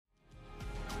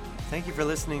Thank you for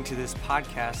listening to this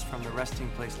podcast from the Resting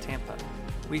Place Tampa.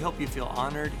 We hope you feel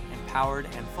honored, empowered,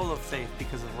 and full of faith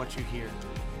because of what you hear.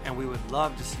 And we would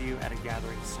love to see you at a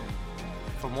gathering soon.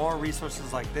 For more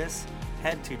resources like this,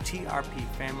 head to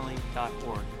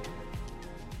trpfamily.org.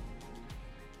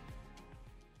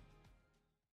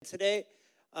 Today,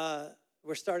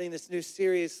 we're starting this new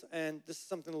series, and this is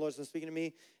something the Lord's been speaking to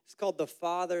me. It's called The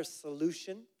Father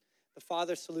Solution. The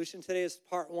Father Solution. Today is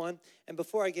part 1. And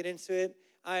before I get into it,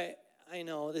 I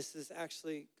know this is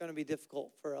actually going to be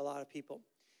difficult for a lot of people.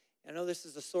 I know this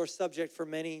is a sore subject for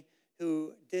many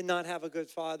who did not have a good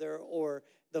father, or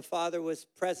the father was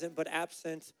present but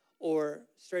absent, or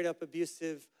straight up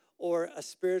abusive, or a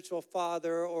spiritual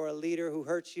father or a leader who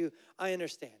hurts you. I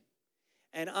understand.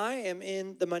 And I am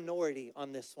in the minority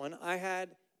on this one. I have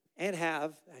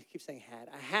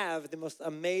the most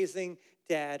amazing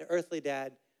dad, earthly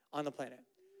dad on the planet.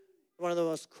 One of the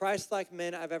most Christ-like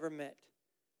men I've ever met.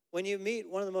 When you meet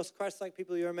one of the most Christ-like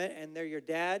people you ever met and they're your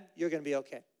dad, you're going to be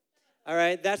okay. All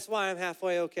right? That's why I'm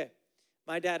halfway okay.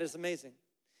 My dad is amazing.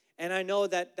 And I know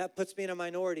that puts me in a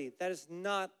minority. That is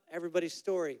not everybody's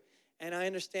story. And I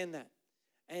understand that.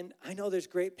 And I know there's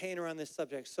great pain around this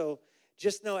subject. So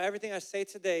just know everything I say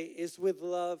today is with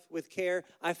love, with care.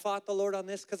 I fought the Lord on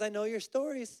this because I know your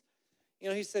stories. You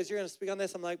know, he says, you're going to speak on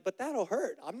this. I'm like, but that'll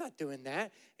hurt. I'm not doing that.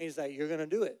 And he's like, you're going to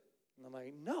do it. And I'm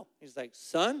like, no. He's like,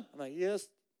 son? I'm like, yes,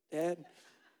 Dad.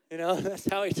 You know, that's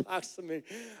how he talks to me.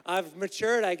 I've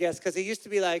matured, I guess, because he used to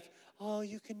be like, oh,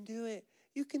 you can do it.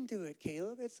 You can do it,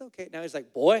 Caleb. It's okay. Now he's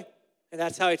like, boy. And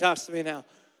that's how he talks to me now.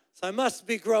 So I must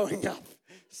be growing up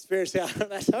spiritually.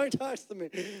 That's how he talks to me.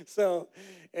 So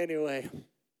anyway,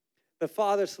 the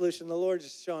Father Solution, the Lord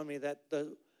is showing me that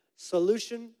the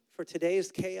solution for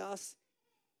today's chaos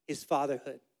is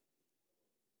fatherhood.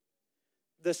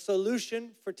 The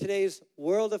solution for today's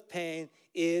world of pain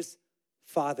is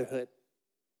fatherhood.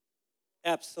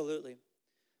 Absolutely.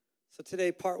 So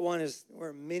today, part 1 is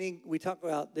we talk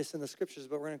about this in the scriptures,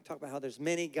 but we're going to talk about how there's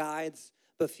many guides,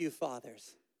 but few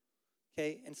fathers.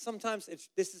 Okay? And sometimes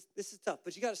this is tough,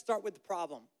 but you got to start with the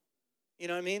problem. You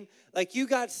know what I mean? Like, you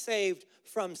got saved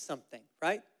from something,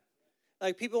 right?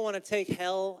 Like, people want to take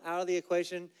hell out of the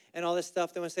equation and all this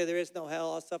stuff. They want to say there is no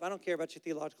hell, all this stuff. I don't care about your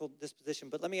theological disposition,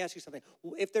 but let me ask you something.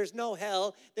 If there's no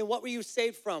hell, then what were you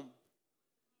saved from?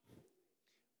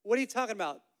 What are you talking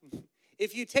about?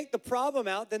 If you take the problem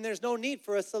out, then there's no need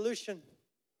for a solution.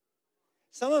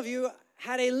 Some of you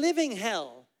had a living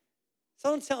hell.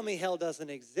 So don't tell me hell doesn't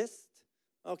exist,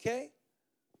 okay?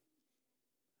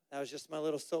 That was just my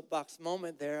little soapbox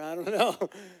moment there. I don't know.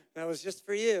 That was just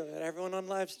for you and everyone on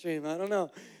live stream. I don't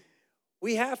know.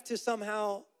 We have to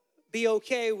somehow be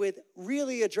okay with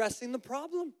really addressing the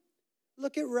problem.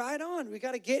 Look it right on. We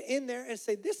got to get in there and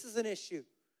say, this is an issue,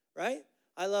 right?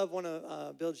 I love one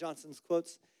of Bill Johnson's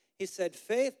quotes. He said,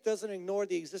 faith doesn't ignore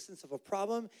the existence of a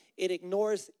problem. It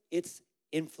ignores its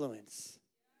influence.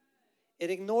 It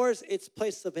ignores its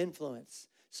place of influence.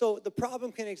 So the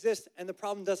problem can exist, and the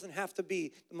problem doesn't have to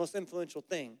be the most influential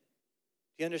thing. Do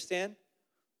you understand?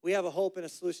 We have a hope and a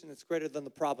solution that's greater than the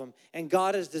problem, and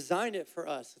God has designed it for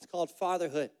us. It's called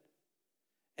fatherhood.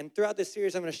 And throughout this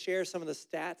series, I'm going to share some of the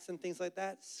stats and things like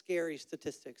that, scary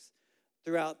statistics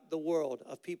throughout the world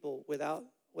of people without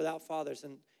fathers,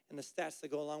 and the stats that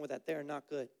go along with that, they're not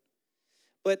good.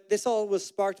 But this all was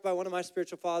sparked by one of my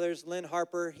spiritual fathers, Lynn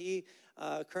Harper. He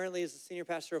currently is the senior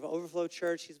pastor of Overflow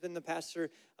Church. He's been the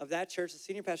pastor of that church, the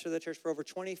senior pastor of that church for over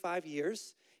 25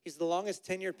 years. He's the longest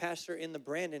tenured pastor in the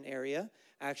Brandon area,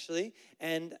 actually.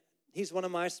 And he's one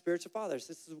of my spiritual fathers.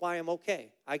 This is why I'm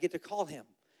okay. I get to call him.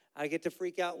 I get to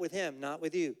freak out with him, not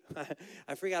with you.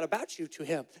 I freak out about you to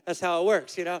him. That's how it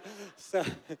works, you know. So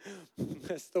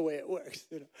that's the way it works,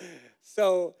 you know.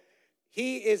 So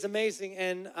he is amazing,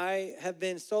 and I have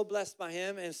been so blessed by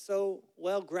him and so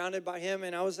well grounded by him.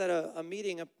 And I was at a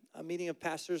meeting of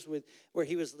pastors where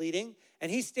he was leading, and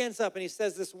he stands up and he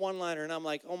says this one-liner, and I'm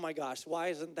like, oh my gosh, why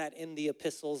isn't that in the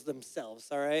epistles themselves?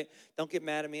 All right, don't get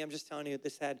mad at me. I'm just telling you,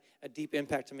 this had a deep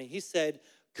impact on me. He said,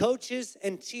 coaches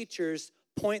and teachers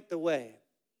point the way,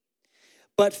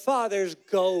 but fathers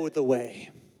go the way.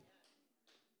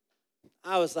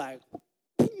 I was like,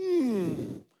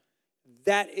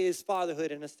 that is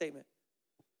fatherhood in a statement.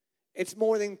 It's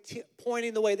more than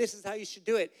pointing the way. This is how you should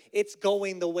do it. It's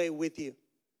going the way with you.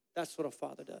 That's what a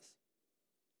father does.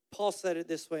 Paul said it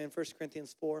this way in 1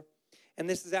 Corinthians 4. And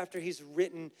this is after he's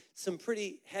written some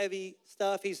pretty heavy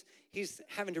stuff. He's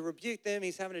having to rebuke them.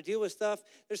 He's having to deal with stuff.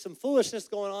 There's some foolishness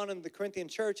going on in the Corinthian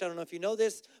church. I don't know if you know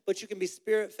this, but you can be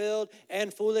spirit-filled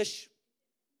and foolish.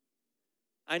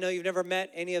 I know you've never met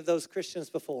any of those Christians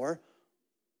before.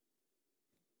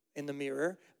 in the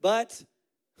mirror, but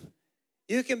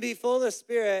you can be full of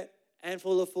Spirit and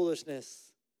full of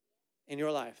foolishness in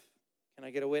your life. Can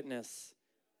I get a witness?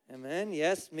 Amen.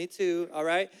 Yes, me too. All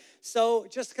right. So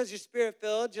just because you're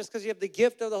Spirit-filled, just because you have the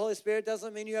gift of the Holy Spirit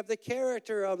doesn't mean you have the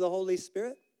character of the Holy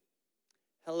Spirit.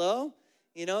 Hello?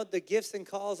 You know, the gifts and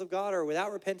calls of God are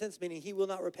without repentance, meaning he will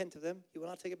not repent of them. He will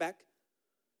not take it back.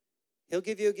 He'll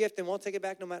give you a gift and won't take it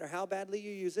back no matter how badly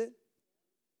you use it.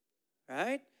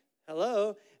 Right?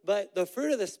 Hello? But the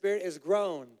fruit of the Spirit is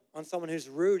grown on someone who's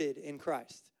rooted in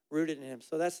Christ, rooted in him.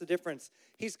 So that's the difference.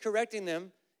 He's correcting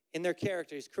them in their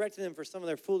character. He's correcting them for some of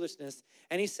their foolishness.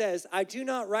 And he says, I do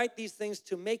not write these things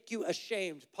to make you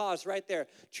ashamed. Pause right there.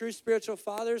 True spiritual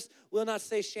fathers will not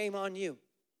say shame on you.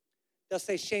 They'll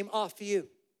say shame off you.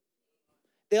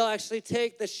 They'll actually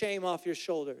take the shame off your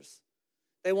shoulders.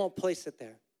 They won't place it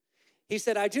there. He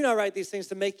said, I do not write these things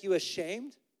to make you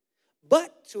ashamed,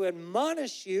 but to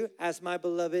admonish you as my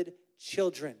beloved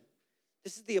children.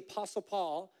 This is the Apostle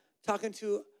Paul talking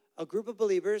to a group of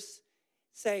believers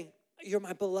saying, you're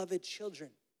my beloved children.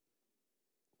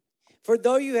 For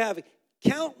though you have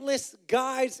countless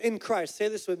guides in Christ, say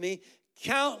this with me,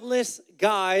 countless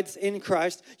guides in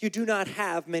Christ, you do not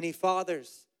have many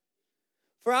fathers.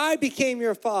 For I became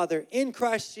your father in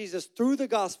Christ Jesus through the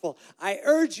gospel. I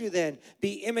urge you then,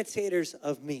 be imitators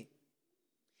of me.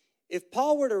 If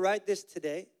Paul were to write this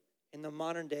today, in the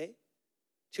modern day,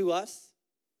 to us,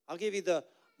 I'll give you the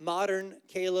modern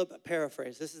Caleb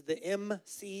paraphrase. This is the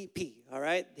MCP, all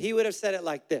right? He would have said it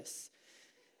like this.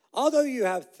 Although you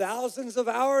have thousands of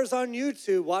hours on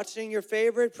YouTube watching your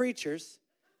favorite preachers,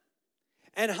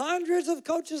 and hundreds of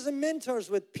coaches and mentors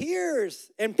with peers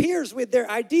with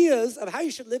their ideas of how you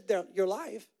should live your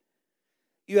life,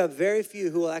 you have very few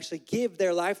who will actually give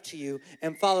their life to you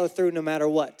and follow through no matter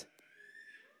what.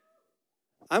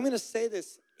 I'm going to say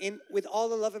this with all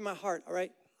the love in my heart, all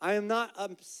right? I am not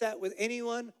upset with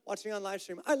anyone watching on live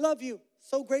stream. I love you.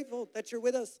 So grateful that you're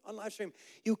with us on live stream.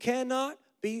 You cannot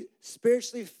be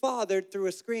spiritually fathered through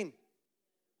a screen.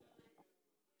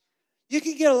 You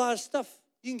can get a lot of stuff.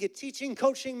 You can get teaching,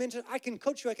 coaching, mentoring. I can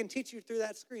coach you. I can teach you through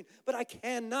that screen. But I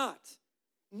cannot.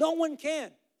 No one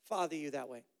can father you that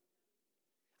way.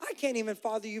 I can't even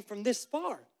father you from this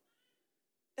far.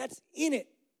 That's in it.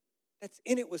 That's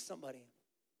in it with somebody.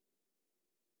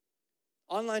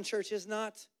 Online church is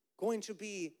not going to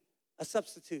be a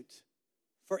substitute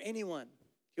for anyone.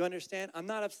 You understand? I'm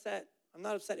not upset. I'm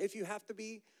not upset if you have to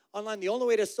be online. The only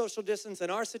way to social distance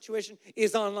in our situation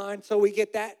is online, so we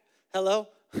get that. Hello?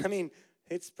 I mean,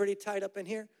 it's pretty tight up in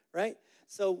here, right?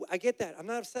 So I get that. I'm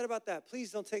not upset about that.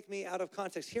 Please don't take me out of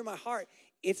context. Hear my heart.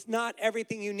 It's not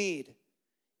everything you need.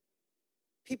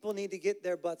 People need to get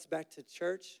their butts back to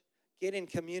church, get in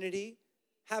community,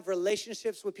 have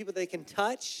relationships with people they can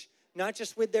touch, not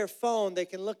just with their phone they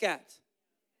can look at.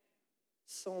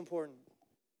 So important.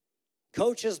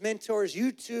 Coaches, mentors,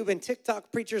 YouTube, and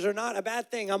TikTok preachers are not a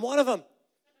bad thing. I'm one of them.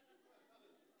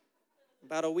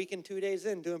 About a week and 2 days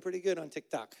in, doing pretty good on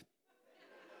TikTok.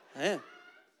 I am.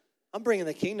 I'm bringing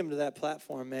the kingdom to that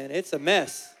platform, man. It's a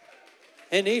mess.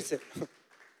 It needs it.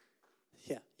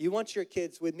 Yeah, you want your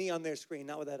kids with me on their screen,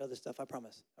 not with that other stuff, I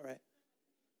promise. All right?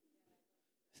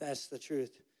 That's the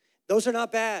truth. Those are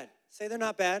not bad. Say they're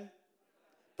not bad,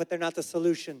 but they're not the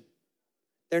solution.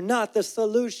 They're not the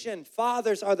solution.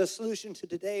 Fathers are the solution to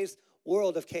today's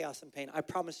world of chaos and pain. I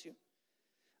promise you.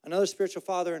 Another spiritual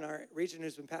father in our region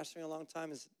who's been pastoring a long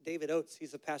time is David Oates.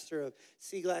 He's a pastor of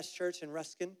Sea Glass Church in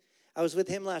Ruskin. I was with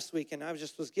him last week, and I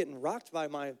was getting rocked by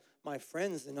my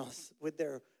friends and with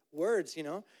their words, you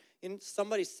know. And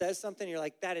somebody says something, you're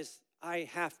like, I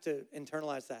have to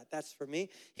internalize that. That's for me.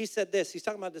 He said this. He's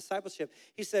talking about discipleship.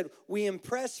 He said, we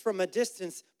impress from a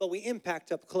distance, but we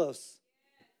impact up close.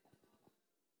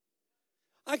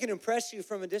 I can impress you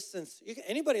from a distance.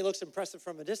 Anybody looks impressive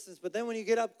from a distance, but then when you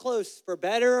get up close, for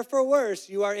better or for worse,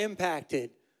 you are impacted.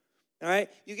 All right?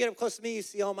 You get up close to me, you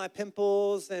see all my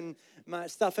pimples and my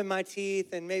stuff in my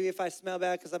teeth, and maybe if I smell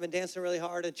bad because I've been dancing really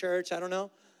hard at church, I don't know.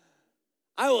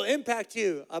 I will impact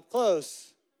you up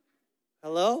close.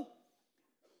 Hello?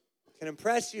 Can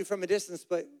impress you from a distance,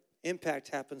 but impact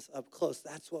happens up close.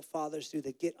 That's what fathers do.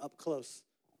 They get up close.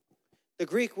 The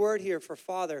Greek word here for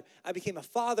father, I became a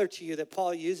father to you, that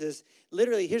Paul uses.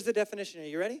 Literally, here's the definition. Are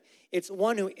you ready? It's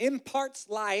one who imparts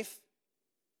life.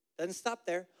 Doesn't stop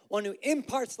there. One who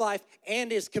imparts life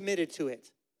and is committed to it.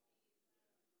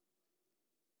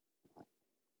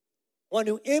 One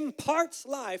who imparts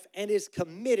life and is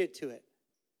committed to it.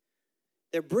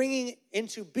 They're bringing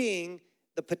into being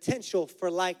the potential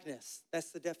for likeness. That's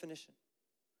the definition.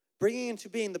 Bringing into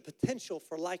being the potential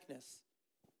for likeness.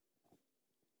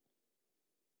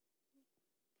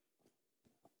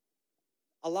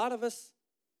 A lot of us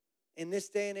in this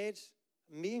day and age,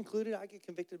 me included, I get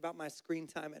convicted about my screen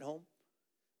time at home.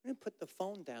 I'm going to put the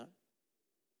phone down,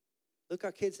 look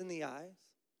our kids in the eyes,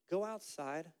 go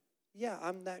outside. Yeah,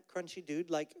 I'm that crunchy dude.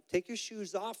 Like, take your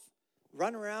shoes off,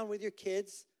 run around with your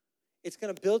kids. It's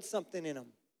going to build something in them.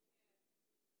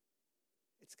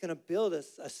 It's going to build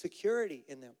a security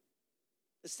in them.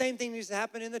 The same thing needs to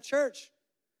happen in the church.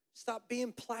 Stop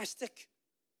being plastic.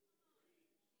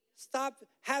 Stop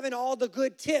having all the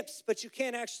good tips, but you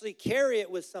can't actually carry it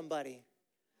with somebody.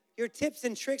 Your tips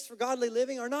and tricks for godly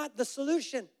living are not the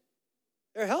solution.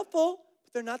 They're helpful,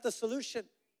 but they're not the solution.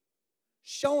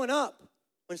 Showing up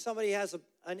when somebody has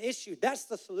an issue, that's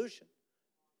the solution.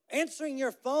 Answering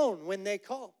your phone when they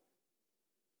call.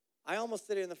 I almost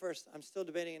did it in the first. I'm still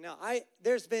debating it now.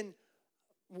 There's been,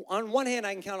 on one hand,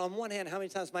 I can count on one hand how many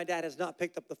times my dad has not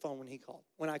picked up the phone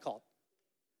when I called.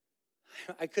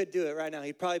 I could do it right now.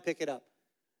 He'd probably pick it up.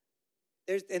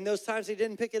 In those times he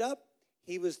didn't pick it up,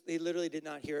 he literally did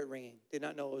not hear it ringing, did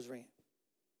not know it was ringing.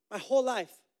 My whole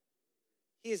life,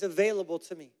 he is available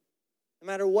to me, no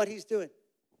matter what he's doing.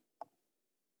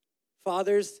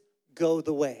 Fathers go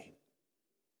the way.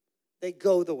 They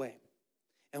go the way.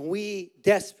 And we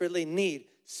desperately need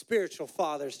spiritual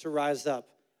fathers to rise up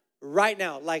right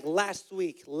now, like last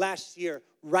week, last year,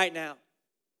 right now.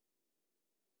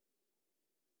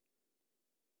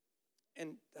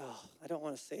 And I don't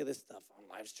want to say this stuff on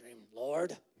live stream,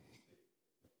 Lord.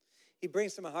 He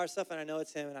brings to my heart stuff, and I know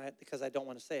it's him, because I don't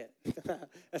want to say it.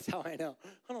 That's how I know.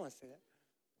 I don't want to say that.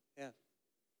 Yeah.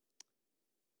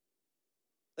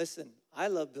 Listen, I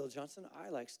love Bill Johnson. I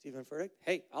like Stephen Furtick.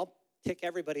 Hey, I'll tick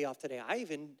everybody off today. I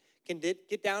even can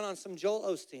get down on some Joel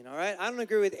Osteen, all right? I don't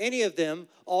agree with any of them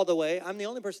all the way. I'm the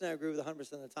only person I agree with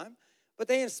 100% of the time. But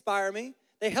they inspire me.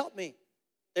 They help me.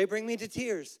 They bring me to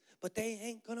tears. But they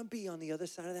ain't going to be on the other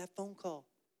side of that phone call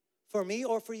for me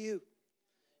or for you.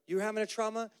 You're having a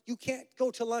trauma, you can't go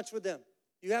to lunch with them.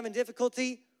 You're having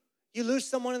difficulty, you lose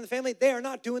someone in the family, they are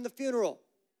not doing the funeral.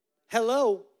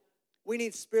 Hello? We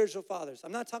need spiritual fathers.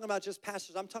 I'm not talking about just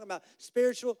pastors. I'm talking about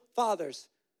spiritual fathers.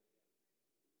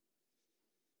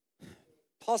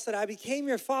 Paul said, I became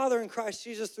your father in Christ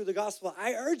Jesus through the gospel.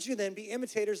 I urge you then, be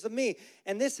imitators of me.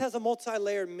 And this has a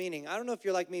multi-layered meaning. I don't know if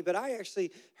you're like me, but I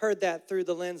actually heard that through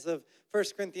the lens of 1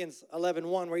 Corinthians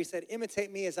 11:1, where he said,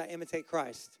 imitate me as I imitate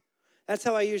Christ. That's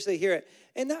how I usually hear it.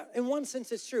 And that, in one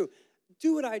sense, it's true.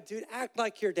 Do what I do. Act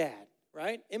like your dad,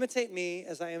 right? Imitate me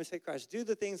as I imitate Christ. Do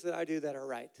the things that I do that are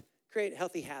right. Create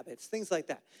healthy habits, things like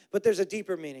that. But there's a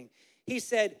deeper meaning. He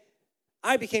said,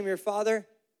 I became your father.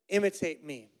 Imitate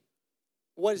me.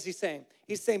 What is he saying?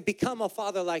 He's saying, become a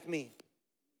father like me.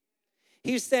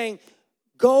 He's saying,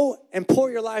 go and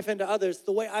pour your life into others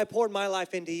the way I poured my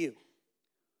life into you.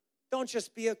 Don't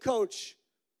just be a coach.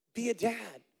 Be a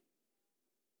dad.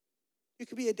 You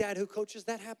could be a dad who coaches.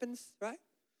 That happens, right?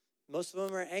 Most of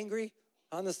them are angry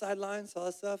on the sidelines, all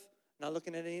that stuff. Not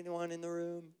looking at anyone in the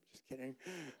room. Just kidding.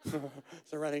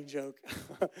 It's a running joke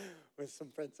with some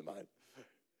friends of mine.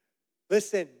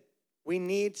 Listen, we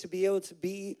need to be able to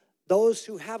be those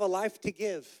who have a life to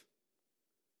give,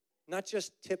 not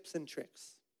just tips and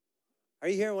tricks. Are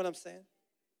you hearing what I'm saying?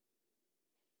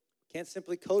 Can't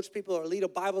simply coach people or lead a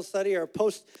Bible study or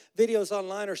post videos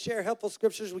online or share helpful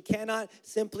scriptures. We cannot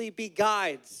simply be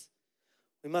guides.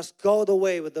 We must go the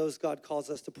way with those God calls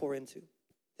us to pour into.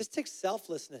 This takes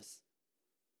selflessness.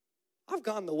 I've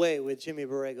gone the way with Jimmy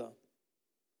Borrego.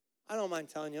 I don't mind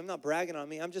telling you. I'm not bragging on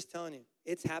me. I'm just telling you.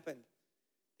 It's happened.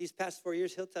 These past 4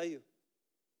 years, he'll tell you.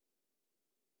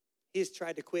 He's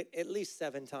tried to quit at least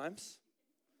 7 times.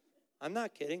 I'm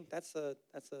not kidding. That's a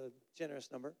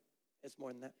generous number. It's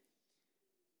more than that.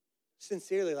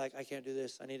 Sincerely, like, I can't do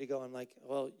this. I need to go. I'm like,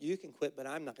 well, you can quit, but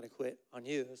I'm not going to quit on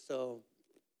you, so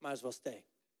might as well stay.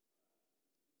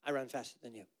 I run faster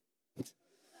than you.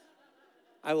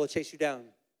 I will chase you down.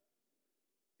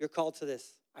 You're called to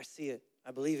this. I see it.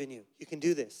 I believe in you. You can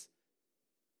do this.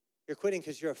 You're quitting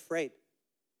because you're afraid.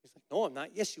 He's like, no, I'm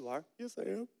not. Yes, you are. Yes, I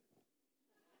am.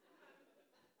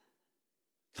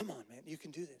 Come on, man. You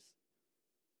can do this.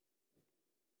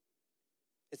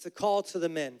 It's a call to the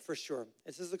men, for sure.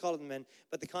 This is a call to the men,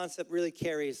 but the concept really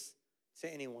carries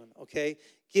to anyone, okay?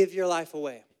 Give your life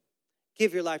away.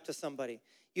 Give your life to somebody.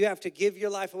 You have to give your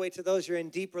life away to those you're in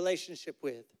deep relationship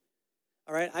with,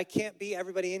 all right? I can't be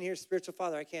everybody in here spiritual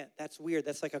father. I can't. That's weird.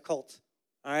 That's like a cult,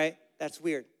 all right? That's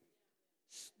weird.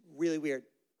 It's really weird,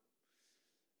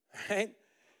 all right?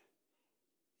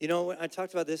 You know, I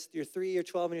talked about this, your 3, your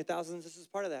 12, and your thousands, this is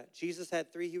part of that. Jesus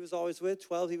had 3 he was always with,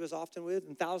 12 he was often with,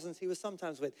 and thousands he was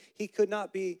sometimes with. He could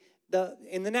not be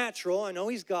in the natural. I know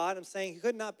he's God. I'm saying he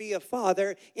could not be a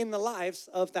father in the lives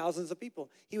of thousands of people.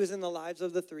 He was in the lives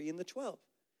of the 3 and the 12.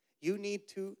 You need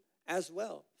to, as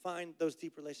well, find those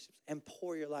deep relationships and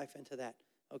pour your life into that,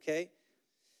 okay?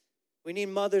 We need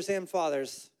mothers and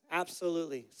fathers,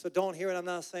 absolutely. So don't hear what I'm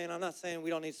not saying. I'm not saying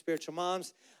we don't need spiritual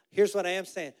moms. Here's what I am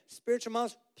saying. Spiritual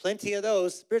moms, plenty of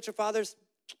those. Spiritual fathers,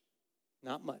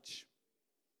 not much.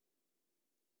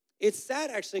 It's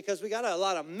sad, actually, because we got a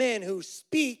lot of men who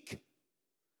speak,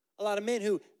 a lot of men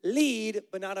who lead,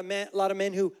 but not a lot of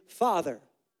men who father.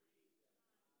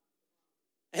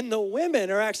 And the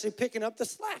women are actually picking up the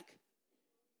slack.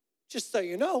 Just so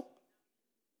you know.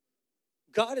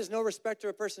 God is no respecter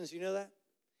of persons. You know that?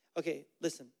 Okay,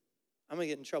 listen. I'm going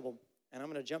to get in trouble, and I'm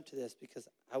going to jump to this because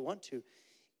I want to.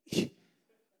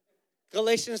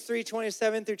 Galatians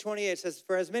 3:27 through 28 says,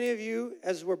 for as many of you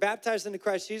as were baptized into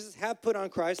Christ Jesus have put on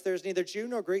Christ. There is neither Jew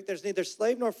nor Greek. There's neither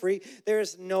slave nor free. There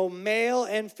is no male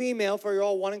and female, for you're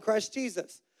all one in Christ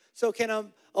Jesus. So can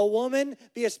a woman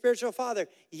be a spiritual father?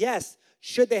 Yes.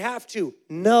 Should they have to?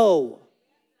 No.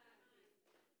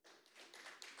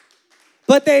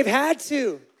 But they've had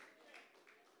to.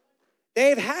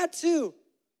 They've had to.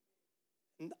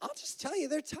 I'll just tell you,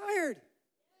 they're tired.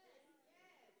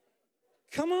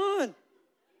 Come on.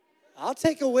 I'll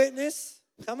take a witness.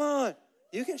 Come on.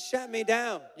 You can shut me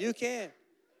down. You can.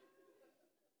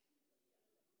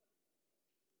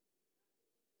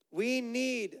 We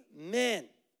need men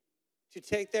to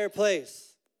take their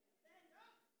place.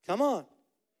 Come on.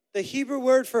 The Hebrew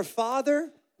word for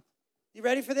father, you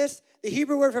ready for this? The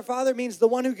Hebrew word for father means the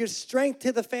one who gives strength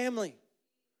to the family.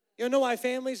 You know why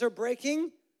families are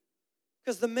breaking?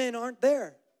 Because the men aren't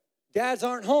there. Dads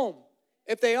aren't home.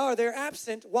 If they are, they're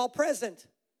absent while present.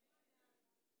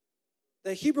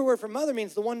 The Hebrew word for mother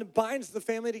means the one that binds the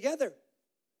family together.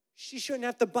 She shouldn't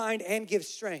have to bind and give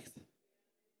strength.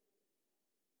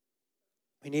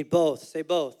 We need both. Say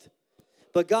both.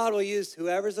 But God will use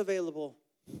whoever's available.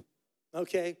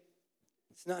 Okay?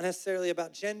 It's not necessarily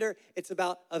about gender. It's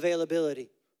about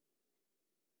availability.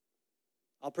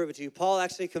 I'll prove it to you. Paul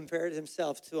actually compared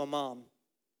himself to a mom.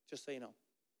 Just so you know.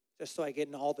 Just so I get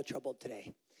in all the trouble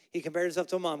today. He compared himself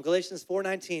to a mom. Galatians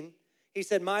 4:19. He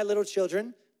said, my little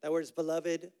children, that word is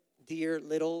beloved, dear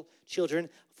little children,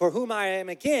 for whom I am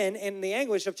again in the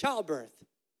anguish of childbirth.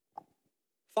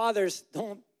 Fathers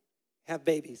don't have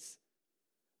babies,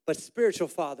 but spiritual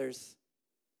fathers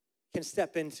can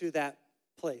step into that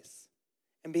place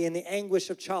and be in the anguish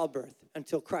of childbirth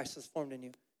until Christ is formed in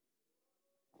you.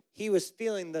 He was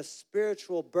feeling the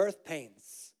spiritual birth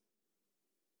pains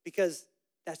because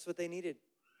that's what they needed.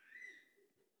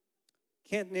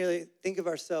 Can't nearly think of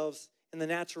ourselves in the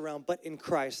natural realm, but in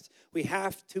Christ. We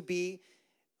have to be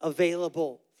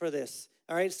available for this.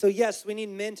 All right, so yes, we need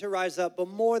men to rise up, but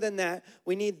more than that,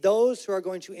 we need those who are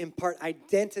going to impart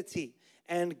identity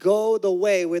and go the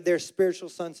way with their spiritual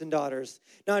sons and daughters,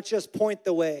 not just point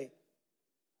the way.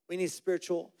 We need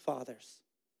spiritual fathers.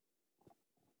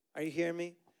 Are you hearing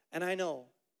me? And I know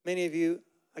many of you,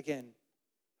 again,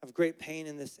 have great pain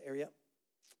in this area.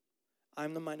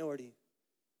 I'm the minority.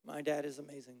 My dad is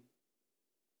amazing.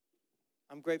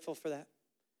 I'm grateful for that.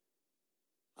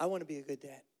 I want to be a good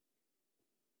dad.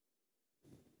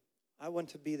 I want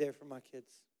to be there for my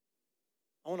kids.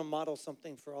 I want to model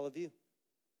something for all of you.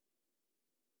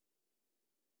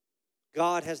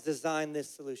 God has designed this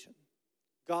solution.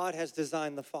 God has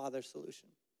designed the father solution.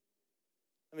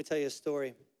 Let me tell you a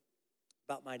story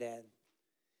about my dad.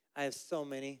 I have so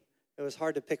many. It was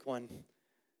hard to pick one.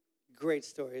 Great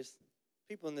stories.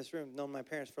 People in this room have known my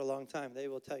parents for a long time. They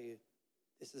will tell you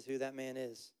this is who that man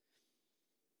is.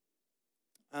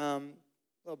 A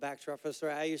little backdrop for the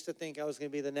story. I used to think I was going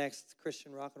to be the next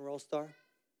Christian rock and roll star.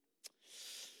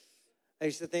 I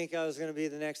used to think I was going to be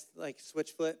the next, like,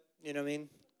 Switchfoot, you know what I mean?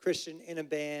 Christian in a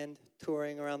band,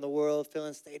 touring around the world,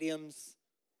 filling stadiums.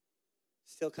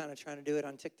 Still kind of trying to do it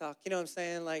on TikTok. You know what I'm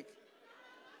saying? Like,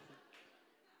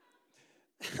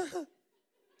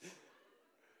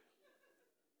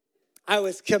 I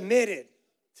was committed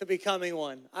to becoming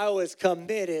one. I was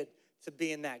committed to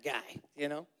being that guy, you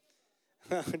know?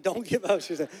 Don't give up.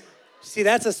 She said, see,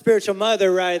 that's a spiritual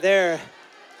mother right there.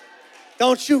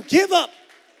 Don't you give up.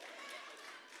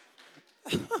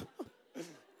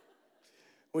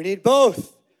 We need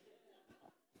both.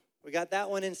 We got that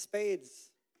one in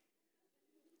spades.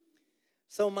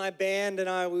 So my band and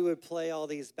I, we would play all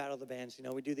these Battle of the Bands. You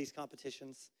know, we do these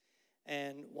competitions.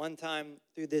 And one time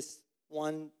through this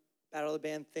one Battle of the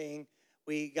Band thing,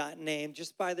 we got named,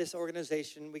 just by this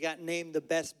organization, we got named the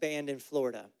best band in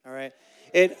Florida, all right?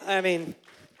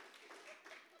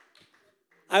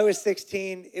 I was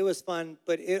 16, it was fun,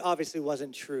 but it obviously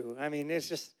wasn't true. I mean, it's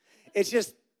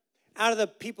just out of the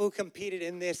people who competed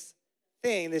in this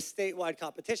thing, this statewide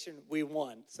competition, we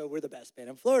won. So we're the best band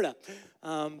in Florida.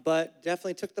 But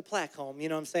definitely took the plaque home, you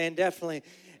know what I'm saying? Definitely.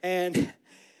 And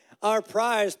our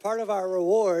prize, part of our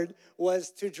reward,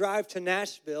 was to drive to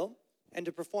Nashville and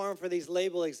to perform for these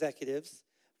label executives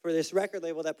for this record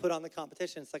label that put on the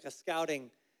competition. It's like a scouting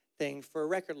thing for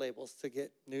record labels to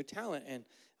get new talent in.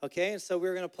 Okay, and so we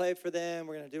were going to play for them.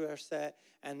 We're going to do our set,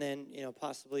 and then,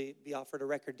 possibly be offered a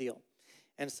record deal.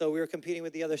 And so we were competing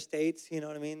with the other states, you know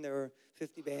what I mean? There were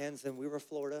 50 bands, and we were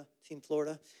Florida, Team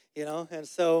Florida, And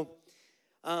so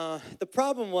the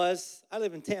problem was I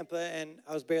live in Tampa, and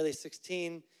I was barely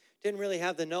 16, didn't really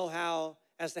have the know-how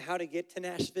as to how to get to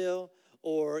Nashville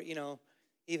or,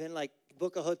 even like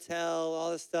book a hotel, all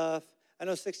this stuff. I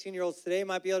know 16-year-olds today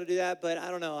might be able to do that, but I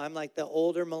don't know. I'm like the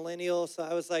older millennial, so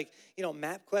I was like,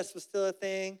 MapQuest was still a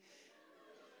thing.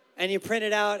 And you print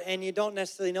it out, and you don't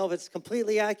necessarily know if it's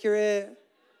completely accurate.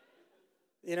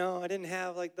 I didn't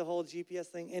have like the whole GPS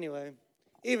thing. Anyway,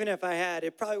 even if I had,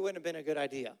 it probably wouldn't have been a good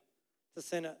idea to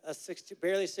send a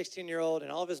barely 16-year-old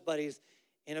and all of his buddies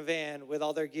in a van with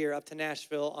all their gear up to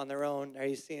Nashville on their own. Are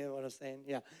you seeing what I'm saying?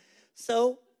 Yeah.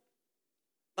 So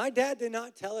my dad did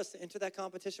not tell us to enter that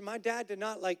competition. My dad did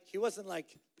not he wasn't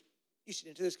like, you should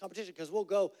enter this competition because we'll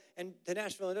go and to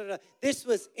Nashville. And da, da, da. This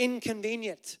was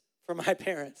inconvenient for my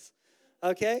parents,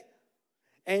 okay?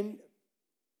 And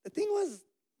the thing was,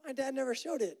 my dad never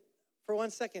showed it for 1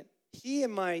 second. He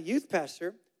and my youth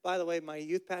pastor, by the way, my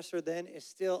youth pastor then is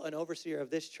still an overseer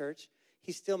of this church.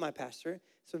 He's still my pastor.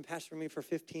 He's been pastoring me for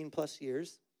 15 plus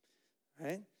years,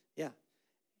 right? Yeah.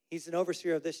 He's an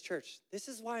overseer of this church. This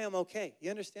is why I'm okay. You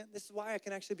understand? This is why I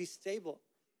can actually be stable.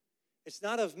 It's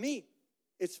not of me.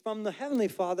 It's from the Heavenly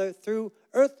Father through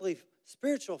earthly,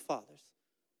 spiritual fathers.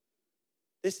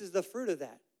 This is the fruit of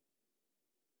that.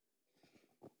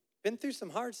 Been through some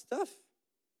hard stuff,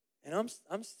 and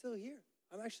I'm still here.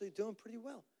 I'm actually doing pretty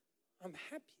well. I'm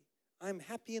happy. I'm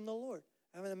happy in the Lord.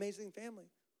 I have an amazing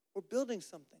family. We're building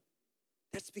something.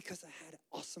 That's because I had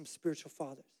awesome spiritual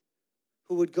fathers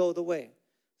who would go the way.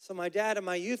 So my dad and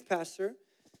my youth pastor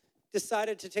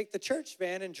decided to take the church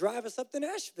van and drive us up to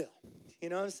Nashville. You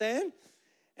know what I'm saying?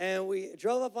 And we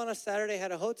drove up on a Saturday,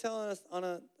 had a hotel on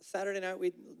a Saturday night.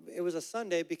 It was a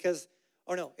Sunday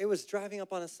it was driving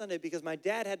up on a Sunday because my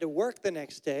dad had to work the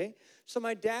next day. So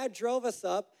my dad drove us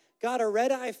up, got a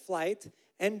red-eye flight,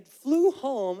 and flew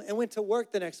home and went to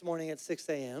work the next morning at 6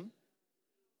 a.m.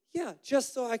 Yeah,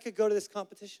 just so I could go to this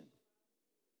competition.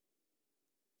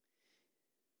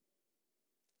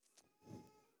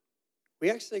 We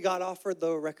actually got offered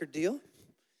the record deal,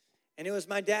 and it was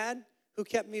my dad who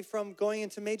kept me from going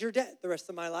into major debt the rest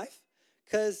of my life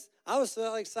because I was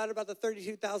so excited about the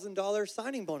 $32,000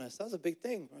 signing bonus. That was a big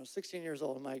thing when I was 16 years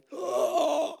old. I'm like,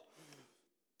 oh,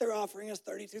 they're offering us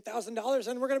 $32,000,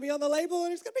 and we're going to be on the label,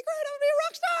 and it's going to be great. I'm going to be a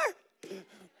rock star.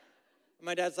 And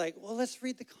my dad's like, well, let's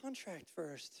read the contract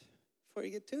first before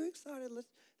you get too excited.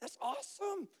 That's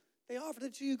awesome. They offered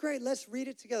it to you. Great. Let's read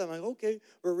it together. I'm like, okay.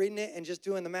 We're reading it and just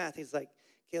doing the math. He's like,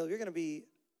 Caleb, they're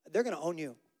going to own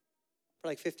you for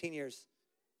like 15 years.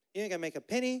 You ain't going to make a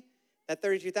penny. That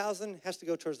 $32,000 has to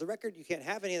go towards the record. You can't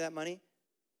have any of that money.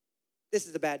 This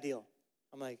is a bad deal.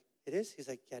 I'm like, it is? He's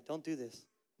like, yeah, don't do this.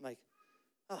 I'm like,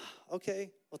 oh,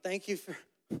 okay. Well, thank you for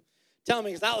telling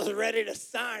me because I was ready to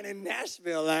sign in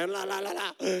Nashville. Like, la, la, la,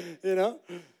 la,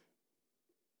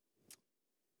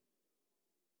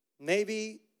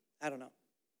 Maybe, I don't know.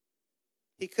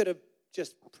 He could have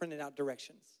just printed out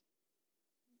directions.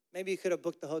 Maybe he could have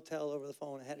booked the hotel over the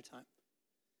phone ahead of time.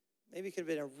 Maybe he could have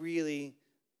been a really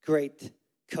great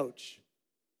coach.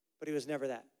 But he was never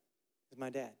that. He was my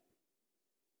dad.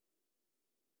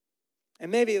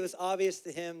 And maybe it was obvious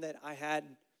to him that I had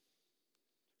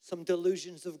some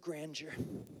delusions of grandeur.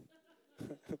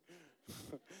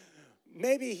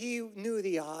 Maybe he knew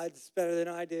the odds better than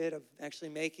I did of actually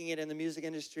making it in the music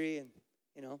industry and,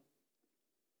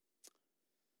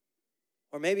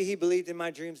 Or maybe he believed in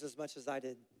my dreams as much as I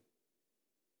did.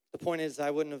 The point is,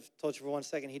 I wouldn't have told you for 1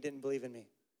 second he didn't believe in me.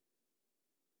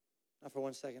 Not for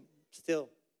 1 second. Still,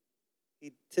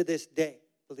 he, to this day,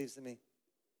 believes in me.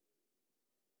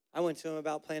 I went to him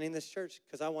about planning this church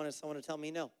because I wanted someone to tell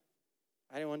me no.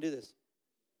 I didn't want to do this.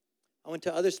 I went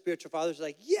to other spiritual fathers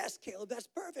like, yes, Caleb, that's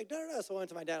perfect. No. So I went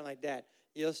to my dad. I'm like, Dad,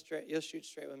 you'll shoot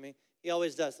straight with me. He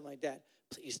always does. I'm like, Dad,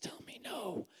 please tell me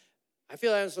no. I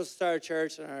feel like I'm supposed to start a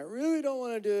church, and I really don't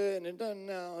want to do it, and it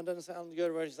doesn't sound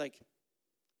good. But he's like,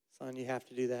 Son, you have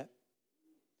to do that.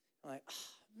 I'm like,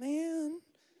 oh, man.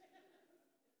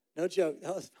 No joke.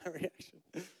 That was my reaction.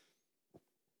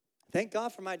 Thank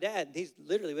God for my dad. He's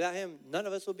literally, without him, none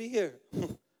of us will be here.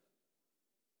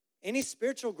 Any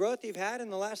spiritual growth you've had in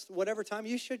the last whatever time,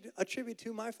 you should attribute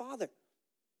to my father.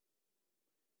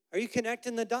 Are you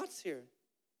connecting the dots here?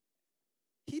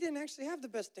 He didn't actually have the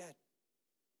best dad.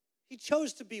 He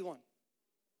chose to be one.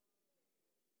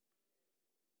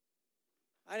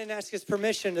 I didn't ask his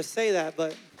permission to say that,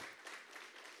 but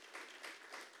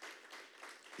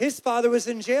his father was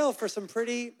in jail for some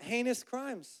pretty heinous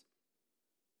crimes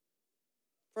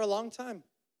for a long time.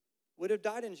 Would have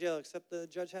died in jail, except the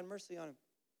judge had mercy on him.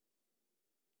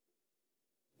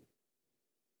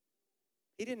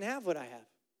 He didn't have what I have,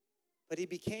 but he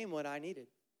became what I needed.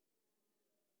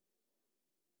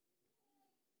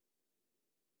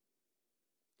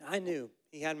 I knew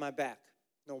he had my back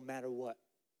no matter what.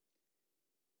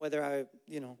 Whether I,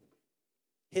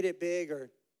 hit it big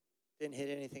or didn't hit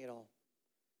anything at all.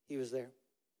 He was there.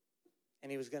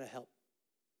 And he was going to help.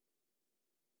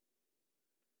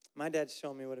 My dad's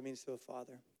shown me what it means to a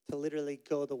father, to literally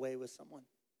go the way with someone.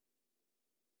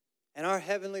 And our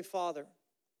Heavenly Father,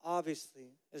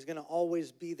 obviously, is going to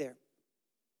always be there.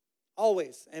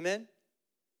 Always. Amen?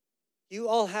 You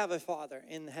all have a father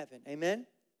in heaven. Amen?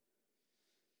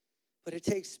 But it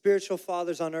takes spiritual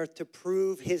fathers on earth to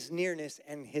prove his nearness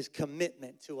and his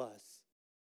commitment to us.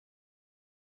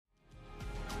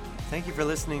 Thank you for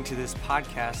listening to this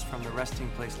podcast from the Resting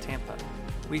Place Tampa.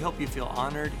 We hope you feel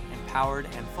honored, empowered,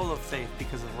 and full of faith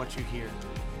because of what you hear.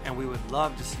 And we would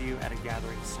love to see you at a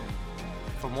gathering soon.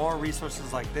 For more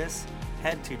resources like this,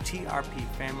 head to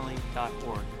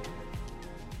trpfamily.org.